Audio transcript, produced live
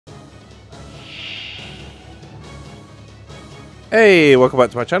Hey, welcome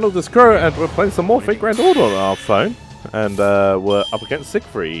back to my channel, this is Kuro, and we're playing some more Fate Grand Order on our phone. And we're up against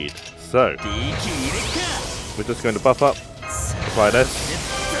Siegfried. So, we're just going to buff up, apply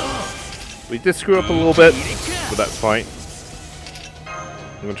this. We did screw up a little bit, but that's fine.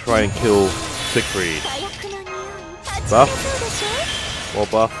 I'm going to try and kill Siegfried. Buff. More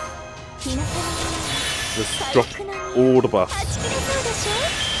buff. Just drop all the buffs.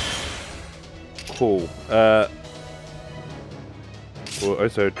 Cool. We'll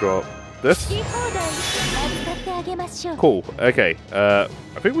also drop this. Cool. Okay. I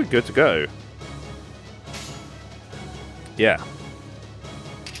think we're good to go. Yeah.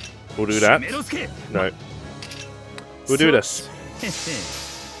 We'll do that. No. We'll do this.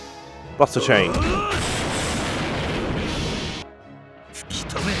 Buster chain.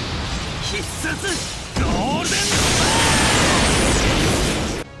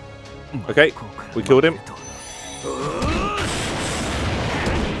 Okay. We killed him.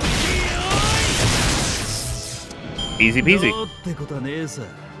 Easy peasy.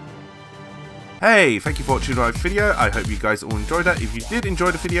 Hey, thank you for watching my video. I hope you guys all enjoyed that. If you did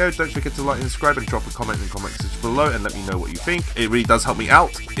enjoy the video, don't forget to like and subscribe and drop a comment in the comment section below and let me know what you think. It really does help me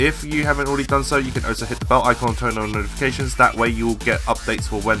out. If you haven't already done so, you can also hit the bell icon and turn on notifications. That way you'll get updates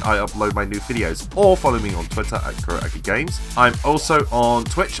for when I upload my new videos. Or follow me on Twitter at KuroAkiGames. I'm also on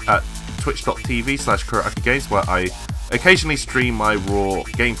Twitch at twitch.tv/KuroAkiGames, where I occasionally stream my raw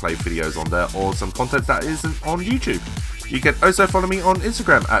gameplay videos on there, or some content that isn't on YouTube. You can also follow me on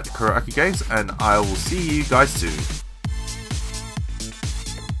Instagram at KuroAkiGames, and I will see you guys soon.